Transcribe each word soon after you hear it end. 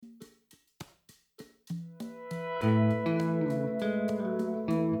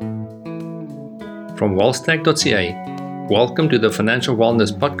From Wellstack.ca, welcome to the Financial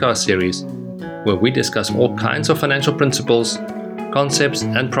Wellness podcast series, where we discuss all kinds of financial principles, concepts,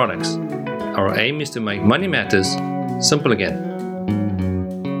 and products. Our aim is to make money matters simple again.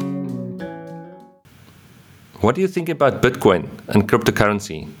 What do you think about Bitcoin and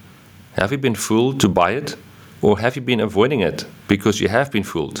cryptocurrency? Have you been fooled to buy it, or have you been avoiding it because you have been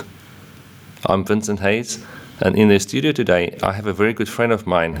fooled? I'm Vincent Hayes, and in the studio today I have a very good friend of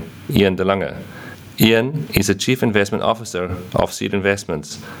mine, Ian De Lange. Ian is the Chief Investment Officer of Seed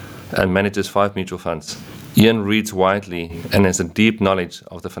Investments and manages 5 mutual funds. Ian reads widely and has a deep knowledge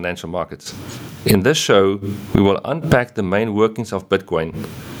of the financial markets. In this show, we will unpack the main workings of Bitcoin,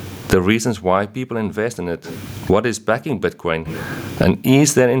 the reasons why people invest in it, what is backing Bitcoin, and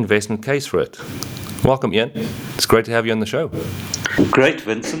is there an investment case for it? Welcome, Ian. It's great to have you on the show. Great,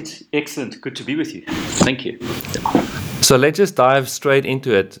 Vincent. Excellent. Good to be with you. Thank you. So let's just dive straight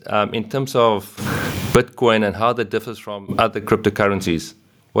into it in terms of Bitcoin and how that differs from other cryptocurrencies.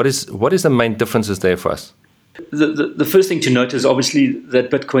 What is the main differences there for us? The first thing to note is obviously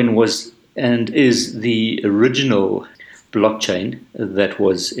that Bitcoin was and is the original blockchain that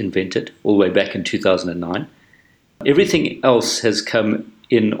was invented all the way back in 2009. Everything else has come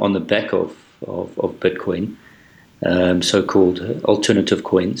in on the back of Bitcoin, so-called alternative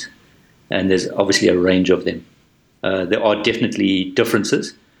coins, and there's obviously a range of them. There are definitely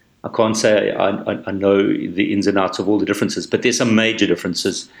differences. I can't say I know the ins and outs of all the differences, but there's some major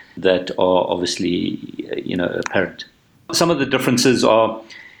differences that are obviously, apparent. Some of the differences are,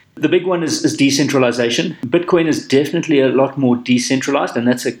 the big one is decentralization. Bitcoin is definitely a lot more decentralized, and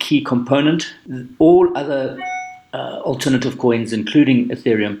that's a key component. All other alternative coins, including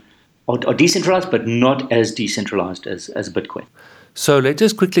Ethereum, are decentralized, but not as decentralized as Bitcoin. So let's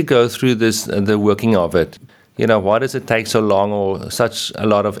just quickly go through this, the working of it. Why does it take so long or such a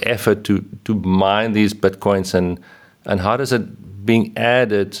lot of effort to mine these Bitcoins, and how does it being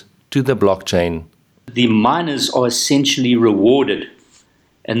added to the blockchain? The miners are essentially rewarded,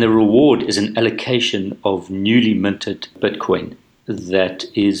 and the reward is an allocation of newly minted Bitcoin. That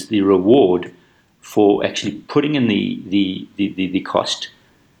is the reward for actually putting in the cost.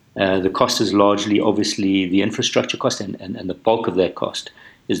 The cost is largely, obviously, the infrastructure cost, and the bulk of that cost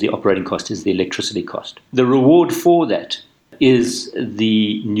is the operating cost, is the electricity cost. The reward for that is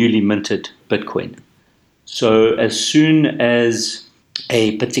the newly minted Bitcoin. So as soon as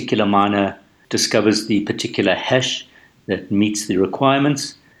a particular miner discovers the particular hash that meets the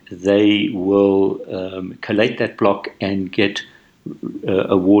requirements, they will collate that block and get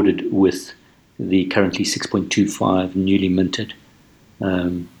awarded with the currently 6.25 newly minted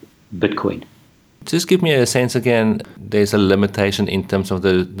Bitcoin. Just give me a sense again, there's a limitation in terms of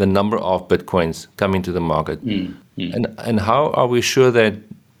the number of Bitcoins coming to the market. And how are we sure that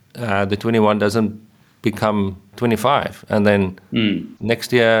the 21 doesn't become 25 and then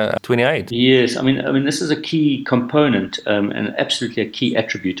next year 28? Yes, I mean this is a key component and absolutely a key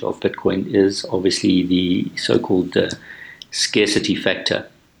attribute of Bitcoin is obviously the so-called scarcity factor.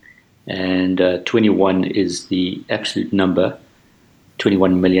 And 21 is the absolute number,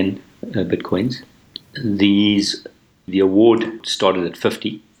 21 million Bitcoins. The award started at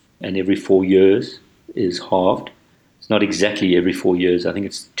 50, and every 4 years is halved. It's not exactly every 4 years. I think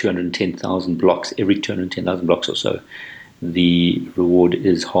it's 210,000 blocks. Every 210,000 blocks or so, the reward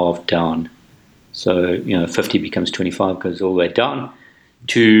is halved down. So 50 becomes 25, goes all the way down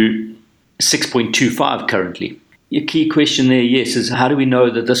to 6.25 currently. Your key question there, yes, is how do we know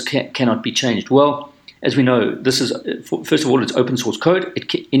that this cannot be changed? Well, as we know, this is, first of all, it's open source code.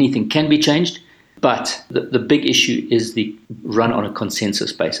 Anything can be changed, but the big issue is the run on a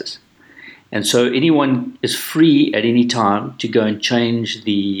consensus basis. And so anyone is free at any time to go and change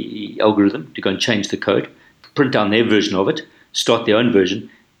the algorithm, to go and change the code, print down their version of it, start their own version,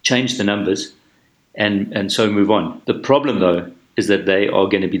 change the numbers, and so move on. The problem, though, is that they are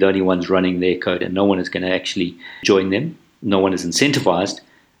going to be the only ones running their code, and no one is going to actually join them. No one is incentivized.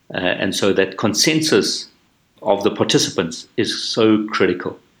 And so that consensus of the participants is so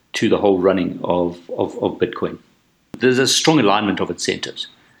critical to the whole running of Bitcoin. There's a strong alignment of incentives,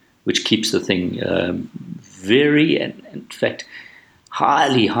 which keeps the thing very, and in fact,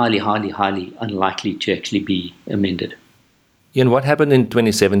 highly unlikely to actually be amended. Ian, what happened in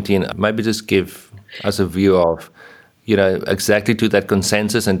 2017? Maybe just give us a view of, exactly to that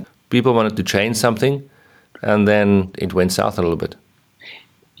consensus, and people wanted to change something, and then it went south a little bit.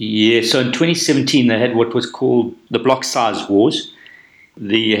 Yeah, so in 2017, they had what was called the block size wars.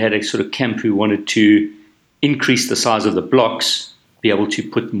 They had a sort of camp who wanted to increase the size of the blocks, be able to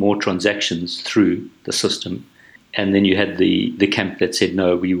put more transactions through the system, and then you had the camp that said,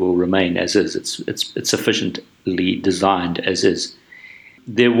 no, we will remain as is. It's sufficiently designed as is.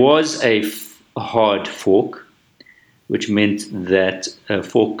 There was a hard fork, which meant that a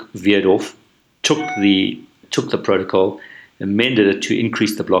fork veered off, took the protocol, amended it to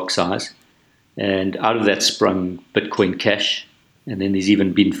increase the block size, and out of that sprung Bitcoin Cash. And then there's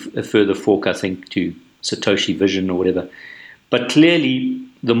even been a further fork, I think, to Satoshi Vision or whatever. But clearly,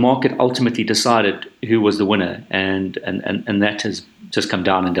 the market ultimately decided who was the winner, and that has just come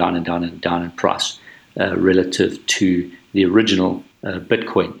down and down and down and down in price relative to the original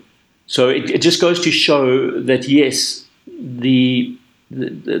Bitcoin. So it just goes to show that yes, the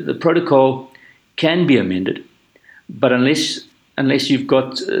protocol can be amended, but unless you've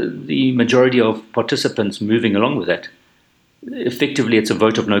got the majority of participants moving along with that, effectively it's a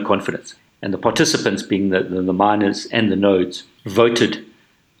vote of no confidence. And the participants, being the miners and the nodes, voted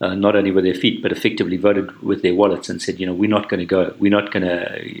not only with their feet, but effectively voted with their wallets and said, we're not going to go. We're not going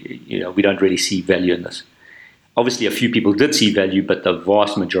to, we don't really see value in this. Obviously, a few people did see value, but the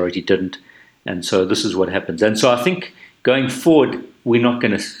vast majority didn't. And so this is what happens. And so I think going forward, we're not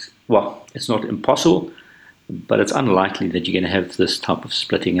going to, well, it's not impossible, but it's unlikely that you're going to have this type of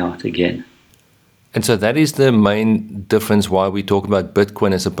splitting out again. And so that is the main difference why we talk about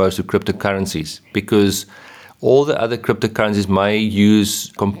Bitcoin as opposed to cryptocurrencies, because all the other cryptocurrencies may use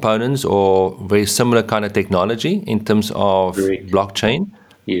components or very similar kind of technology in terms of blockchain.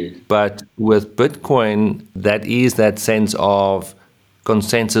 Yes. But with Bitcoin, that is that sense of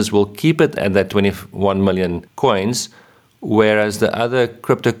consensus will keep it at that 21 million coins, whereas the other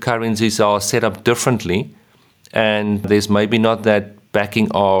cryptocurrencies are set up differently, and there's maybe not that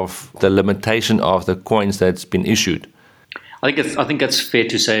backing of the limitation of the coins that's been issued. I think that's fair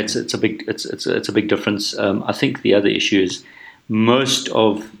to say. It's a big difference. I think the other issue is most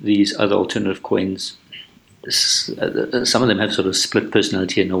of these other alternative coins, some of them have sort of split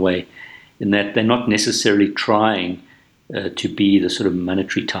personality in a way, in that they're not necessarily trying to be the sort of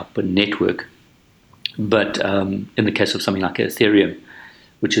monetary type of network, but in the case of something like Ethereum,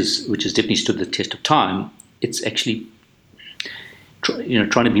 which has definitely stood the test of time, it's actually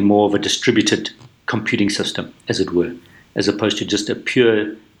trying to be more of a distributed computing system, as it were, as opposed to just a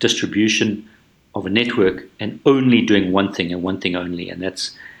pure distribution of a network and only doing one thing and one thing only, and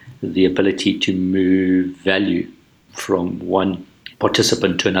that's the ability to move value from one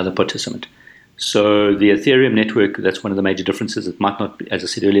participant to another participant. So the Ethereum network, that's one of the major differences. It might not be, as I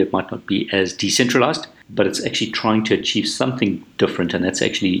said earlier, it might not be as decentralized, but it's actually trying to achieve something different, and that's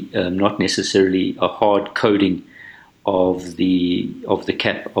actually not necessarily a hard coding of the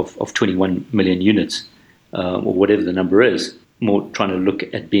cap of 21 million units or whatever the number is, more trying to look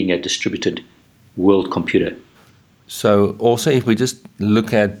at being a distributed world computer. So also if we just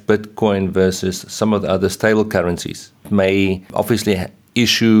look at Bitcoin versus some of the other stable currencies, it may obviously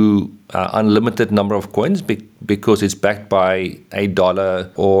issue unlimited number of coins because it's backed by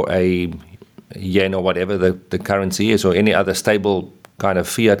 $1 or a yen or whatever the currency is, or any other stable kind of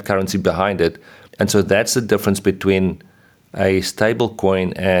fiat currency behind it. And so that's the difference between a stable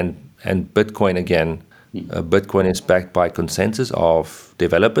coin and Bitcoin again. Bitcoin is backed by consensus of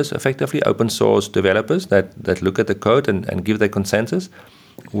developers, effectively open source developers that look at the code and give their consensus,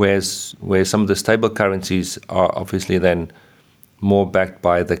 where some of the stable currencies are obviously then more backed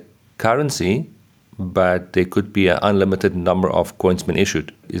by the currency, but there could be an unlimited number of coins being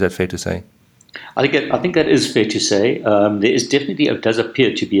issued. Is that fair to say? I think that is fair to say. There is definitely, it does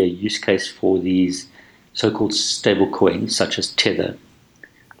appear to be a use case for these so-called stable coins, such as Tether,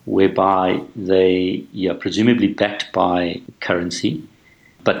 whereby they are presumably backed by currency,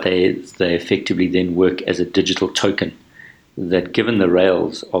 but they effectively then work as a digital token that, given the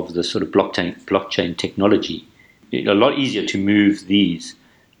rails of the sort of blockchain technology, it's a lot easier to move these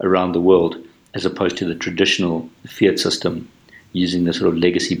around the world as opposed to the traditional fiat system using the sort of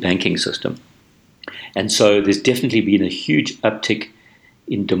legacy banking system. And so there's definitely been a huge uptick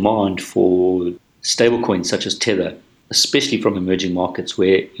in demand for stablecoins such as Tether, especially from emerging markets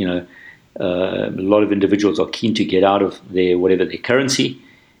where a lot of individuals are keen to get out of their currency.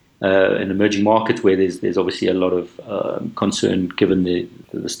 In emerging markets where there's obviously a lot of concern given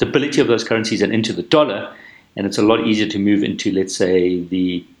the stability of those currencies and into the dollar, and it's a lot easier to move into, let's say,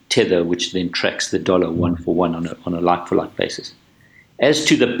 the Tether, which then tracks the dollar one for one on a like-for-like basis. As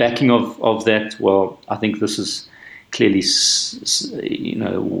to the backing of that, well, I think this is clearly,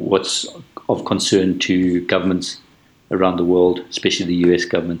 what's of concern to governments around the world, especially the US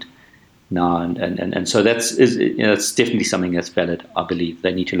government now, and so that's definitely something that's valid. I believe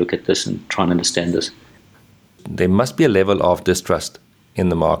they need to look at this and try and understand this. There must be a level of distrust in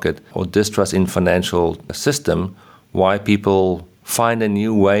the market or distrust in financial system, why people find a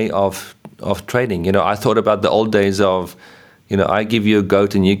new way of trading. I thought about the old days of, I give you a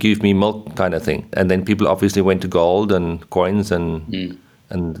goat and you give me milk kind of thing. And then people obviously went to gold and coins and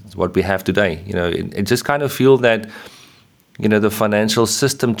what we have today. It just kind of feel that, the financial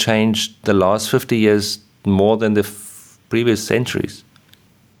system changed the last 50 years more than the previous centuries.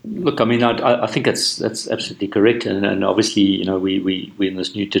 Look, I think that's absolutely correct, and obviously, we're in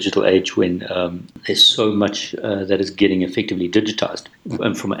this new digital age when there's so much that is getting effectively digitized,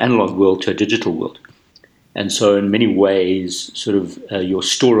 and from an analog world to a digital world. And so, in many ways, sort of your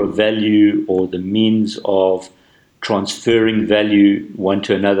store of value or the means of transferring value one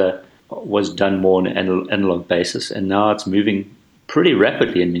to another was done more on an analog basis, and now it's moving pretty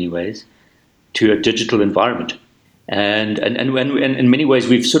rapidly in many ways to a digital environment. And in many ways,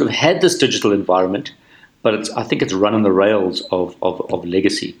 we've sort of had this digital environment, but I think it's run on the rails of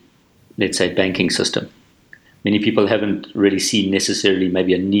legacy, let's say, banking system. Many people haven't really seen necessarily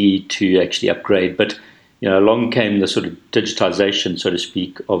maybe a need to actually upgrade, but along came the sort of digitization, so to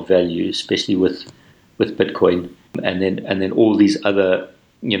speak, of value, especially with Bitcoin, and then all these other,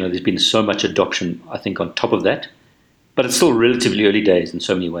 there's been so much adoption, I think, on top of that, but it's still relatively early days in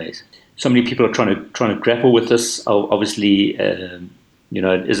so many ways. So many people are trying to grapple with this. Obviously,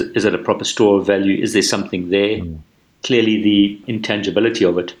 is it a proper store of value? Is there something there? Clearly, the intangibility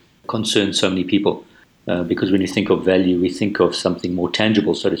of it concerns so many people because when you think of value, we think of something more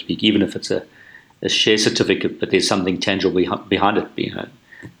tangible, so to speak. Even if it's a share certificate, but there's something tangible behind it.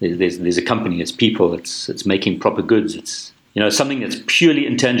 There's a company, it's people, it's making proper goods. It's something that's purely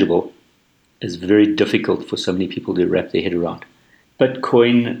intangible is very difficult for so many people to wrap their head around.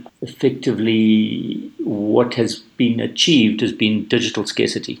 Bitcoin, effectively, what has been achieved has been digital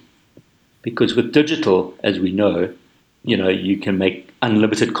scarcity. Because with digital, as we know, you can make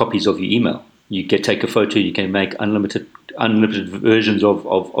unlimited copies of your email. You can take a photo, you can make unlimited versions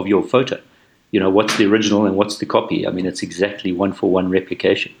of your photo. What's the original and what's the copy? It's exactly one-for-one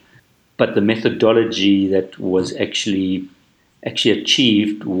replication. But the methodology that was actually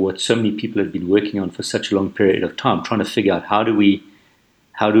achieved what so many people have been working on for such a long period of time, trying to figure out how do we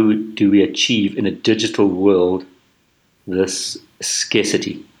achieve in a digital world this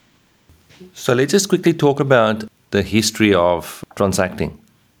scarcity. So let's just quickly talk about the history of transacting.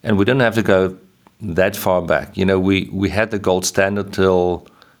 And we don't have to go that far back. We had the gold standard till,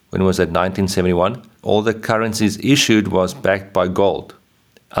 when was that, 1971? All the currencies issued was backed by gold.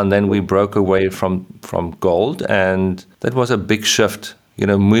 And then we broke away from gold, and that was a big shift,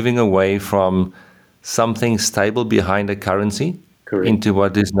 moving away from something stable behind a currency into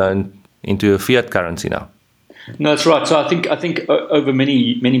what is known into a fiat currency now. No, that's right. So I think over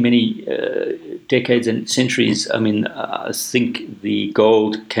many decades and centuries, I think the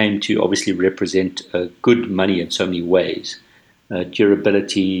gold came to obviously represent good money in so many ways,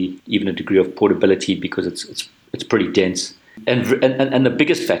 durability, even a degree of portability because it's pretty dense. And the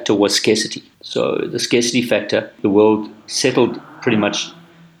biggest factor was scarcity. So the scarcity factor, the world settled pretty much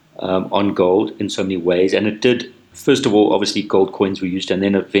on gold in so many ways. And it did, first of all, obviously gold coins were used, and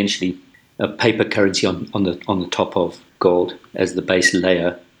then eventually a paper currency on the top of gold as the base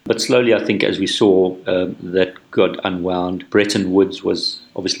layer. But slowly, I think, as we saw, that got unwound. Bretton Woods was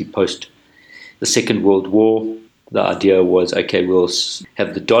obviously post the Second World War. The idea was, okay, we'll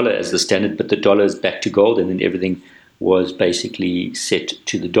have the dollar as the standard, but the dollar is back to gold, and then everything was basically set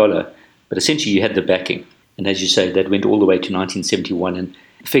to the dollar. But essentially you had the backing. And as you say, that went all the way to 1971. And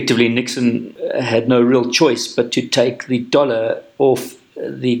effectively Nixon had no real choice but to take the dollar off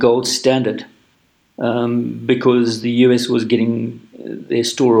the gold standard because the US was getting, their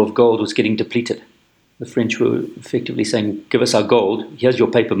store of gold was getting depleted. The French were effectively saying, give us our gold, here's your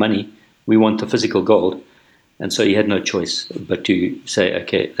paper money, we want the physical gold. And so he had no choice but to say,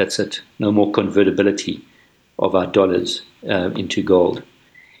 okay, that's it, no more convertibility of our dollars into gold.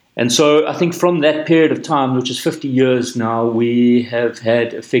 And so I think from that period of time, which is 50 years now, we have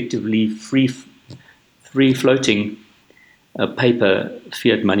had effectively free-floating paper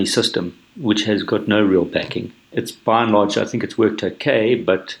fiat money system, which has got no real backing. It's by and large, I think it's worked okay,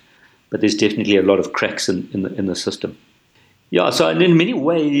 but there's definitely a lot of cracks in the system. Yeah, so in many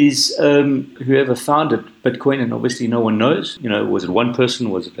ways, whoever founded Bitcoin, and obviously no one knows, was it one person,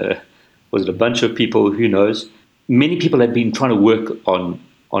 was it a bunch of people? Who knows? Many people have been trying to work on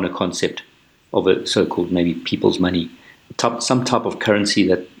a concept of a so-called maybe people's money, some type of currency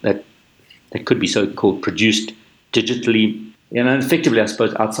that could be so-called produced digitally, and effectively, I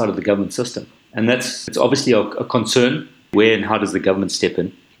suppose, outside of the government system. And it's obviously a concern. Where and how does the government step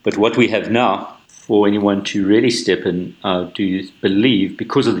in? But what we have now, for anyone to really step in, I do believe,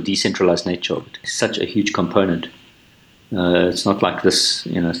 because of the decentralized nature of it. It's such a huge component. It's not like this,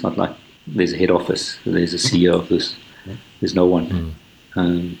 it's not like there's a head office, there's a CEO of this, there's no one.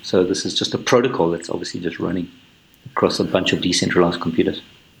 So this is just a protocol that's obviously just running across a bunch of decentralized computers.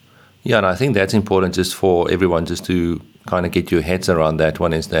 Yeah, and I think that's important just for everyone just to kind of get your heads around that.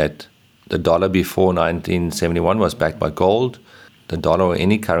 One is that the dollar before 1971 was backed by gold. The dollar or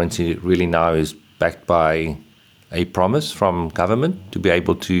any currency really now is backed by a promise from government to be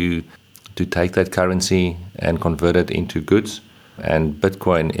able to take that currency and convert it into goods. And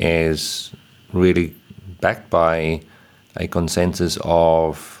Bitcoin is really backed by a consensus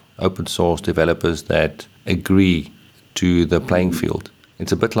of open source developers that agree to the playing field.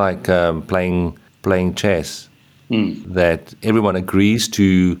 It's a bit like playing chess, that everyone agrees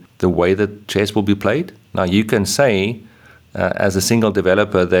to the way that chess will be played. Now you can say, as a single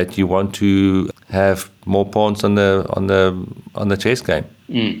developer, that you want to have more pawns on the chess game,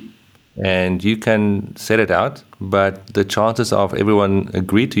 and you can set it out, but the chances of everyone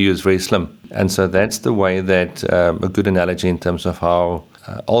agree to you is very slim. And so that's the way that a good analogy in terms of how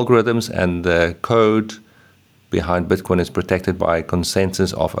algorithms and the code behind Bitcoin is protected by a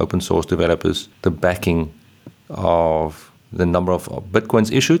consensus of open source developers, the backing of the number of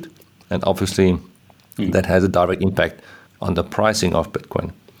Bitcoins issued, and obviously that has a direct impact on the pricing of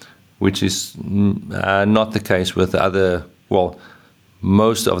Bitcoin, which is not the case with the other,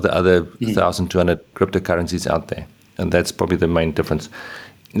 most of the other 1,200 cryptocurrencies out there. And that's probably the main difference.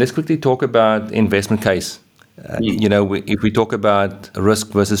 Let's quickly talk about investment case. If we talk about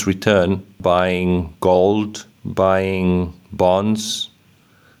risk versus return, buying gold, buying bonds,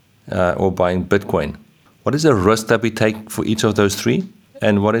 or buying Bitcoin, what is the risk that we take for each of those three?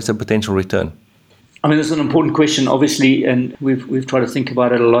 And what is the potential return? I mean, it's an important question, obviously, and we've tried to think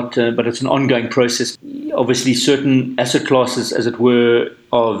about it a lot, but it's an ongoing process. Obviously, certain asset classes, as it were,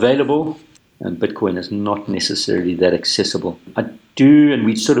 are available, and Bitcoin is not necessarily that accessible.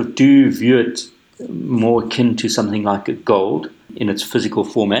 We sort of do view it more akin to something like a gold in its physical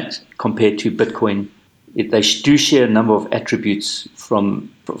format compared to Bitcoin. They do share a number of attributes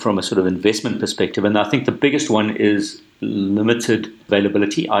from a sort of investment perspective, and I think the biggest one is limited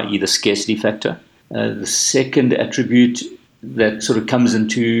availability, i.e. the scarcity factor. The second attribute that sort of comes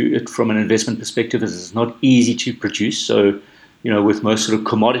into it from an investment perspective is it's not easy to produce. So, with most sort of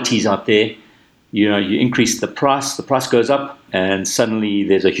commodities out there, you increase the price goes up, and suddenly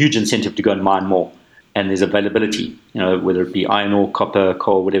there's a huge incentive to go and mine more. And there's availability, whether it be iron ore, copper,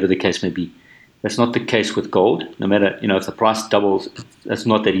 coal, whatever the case may be. That's not the case with gold. No matter, if the price doubles, it's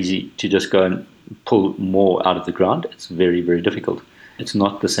not that easy to just go and pull more out of the ground. It's very, very difficult. It's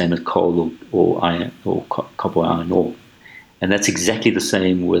not the same as coal or iron or copper or iron ore. And that's exactly the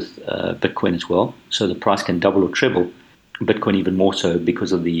same with Bitcoin as well. So the price can double or treble. Bitcoin even more so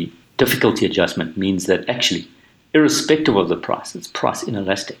because of the difficulty adjustment means that actually, irrespective of the price, it's price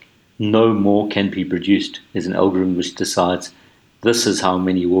inelastic. No more can be produced. There's an algorithm which decides this is how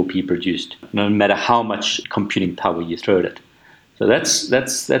many will be produced, no matter how much computing power you throw at it. So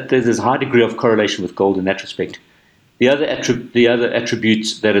there's a high degree of correlation with gold in that respect. The other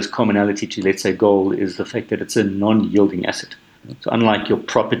attributes that is commonality to, let's say, gold is the fact that it's a non-yielding asset. So unlike your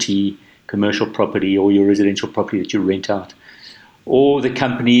property, commercial property, or your residential property that you rent out, or the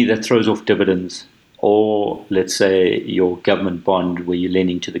company that throws off dividends, or let's say your government bond where you're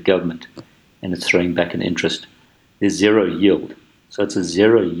lending to the government and it's throwing back an interest, there's zero yield. So it's a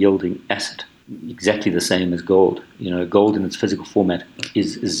zero yielding asset, exactly the same as gold. Gold in its physical format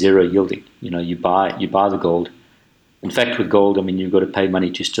is zero yielding. You buy the gold. In fact, with gold, you've got to pay money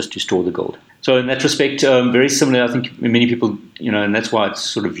just to store the gold. So in that respect, very similar. I think many people, and that's why it's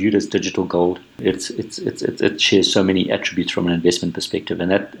sort of viewed as digital gold. It shares so many attributes from an investment perspective, and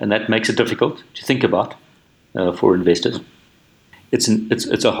that makes it difficult to think about for investors.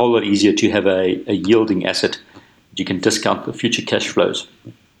 It's a whole lot easier to have a yielding asset. You can discount the future cash flows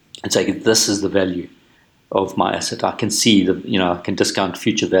and say, this is the value of my asset. I can see I can discount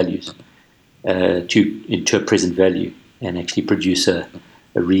future values into a present value and actually produce a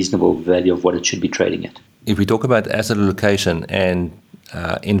reasonable value of what it should be trading at. If we talk about asset allocation and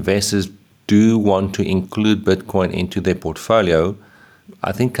investors do want to include Bitcoin into their portfolio,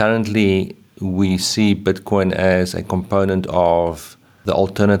 I think currently we see Bitcoin as a component of the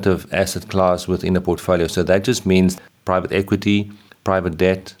alternative asset class within a portfolio. So that just means private equity, private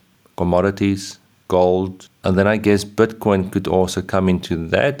debt, commodities, gold. And then I guess Bitcoin could also come into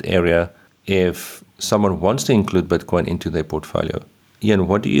that area if someone wants to include Bitcoin into their portfolio. Ian,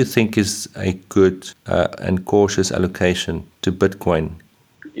 what do you think is a good and cautious allocation to Bitcoin?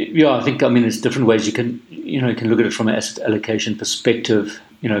 Yeah, I think, there's different ways you can look at it from an asset allocation perspective.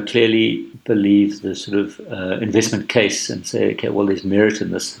 Clearly believe the sort of investment case and say, okay, well, there's merit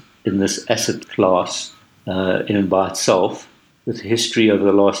in this asset class in and by itself. With history over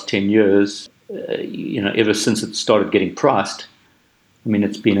the last 10 years, ever since it started getting priced,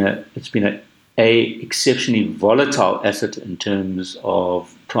 it's been a exceptionally volatile asset in terms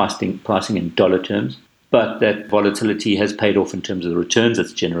of pricing in dollar terms, but that volatility has paid off in terms of the returns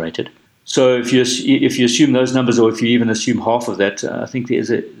it's generated. So if you assume those numbers, or if you even assume half of that, I think there's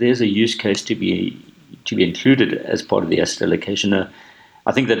a use case to be included as part of the asset allocation.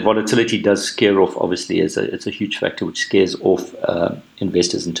 I think that volatility does scare off. Obviously, it's a huge factor which scares off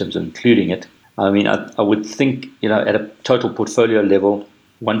investors in terms of including it. I would think at a total portfolio level,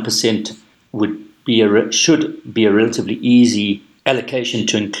 1% should be a relatively easy allocation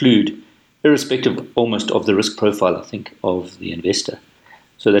to include, irrespective almost of the risk profile, I think, of the investor.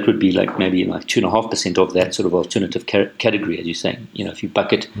 So that would be maybe 2.5% of that sort of alternative category, as you're saying. If you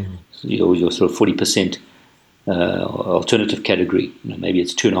bucket your sort of 40% alternative category, maybe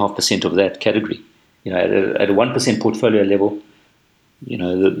it's 2.5% of that category. At a 1% portfolio level,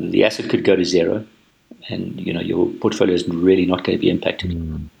 the asset could go to zero, and your portfolio is really not going to be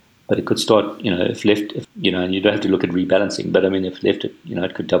impacted. But it could start, if left, and you don't have to look at rebalancing. But if left,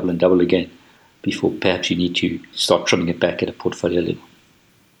 it could double and double again before perhaps you need to start trimming it back at a portfolio level.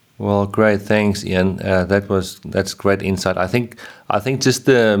 Well, great, thanks, Ian. That's great insight. I think just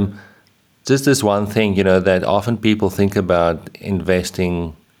this one thing, that often people think about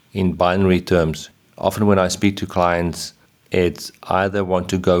investing in binary terms. Often when I speak to clients, it's either want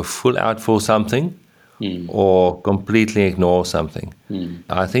to go full out for something or completely ignore something.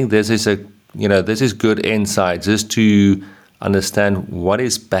 I think this is good insight just to understand what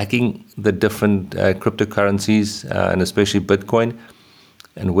is backing the different cryptocurrencies and especially Bitcoin,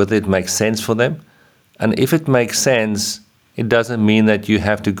 and whether it makes sense for them. And if it makes sense, it doesn't mean that you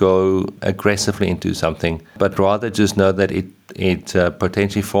have to go aggressively into something, but rather just know that it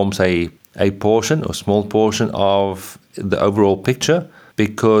potentially forms a portion or small portion of the overall picture,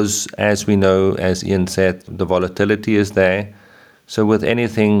 because as we know, as Ian said, the volatility is there. So with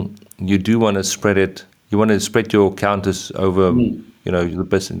anything, you do want to spread it. You want to spread your counters over,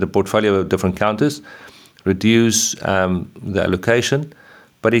 the portfolio of different counters, reduce the allocation,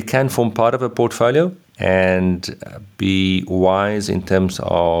 but it can form part of a portfolio and be wise in terms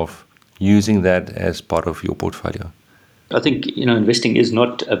of using that as part of your portfolio. I think investing is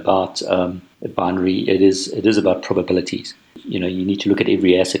not about a binary. It is about probabilities. You need to look at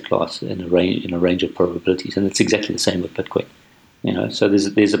every asset class in a range of probabilities, and it's exactly the same with Bitcoin. So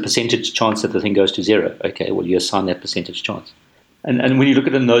there's a percentage chance that the thing goes to zero. Okay, well, you assign that percentage chance, and when you look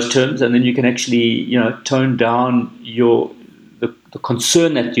at it in those terms, and then you can actually tone down the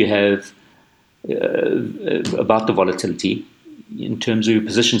concern that you have about the volatility in terms of your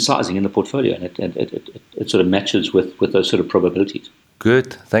position sizing in the portfolio, and it sort of matches with those sort of probabilities.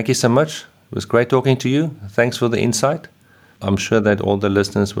 Good. Thank you so much. It was great talking to you. Thanks for the insight. I'm sure that all the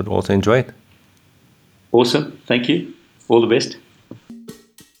listeners would also enjoy it. Awesome. Thank you. All the best.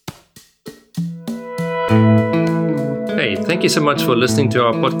 Hey, thank you so much for listening to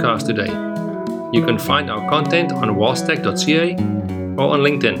our podcast today. You can find our content on wealthstack.ca or on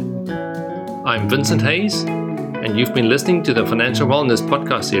LinkedIn. I'm Vincent Hayes, and you've been listening to the Financial Wellness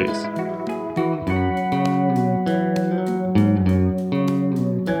Podcast Series.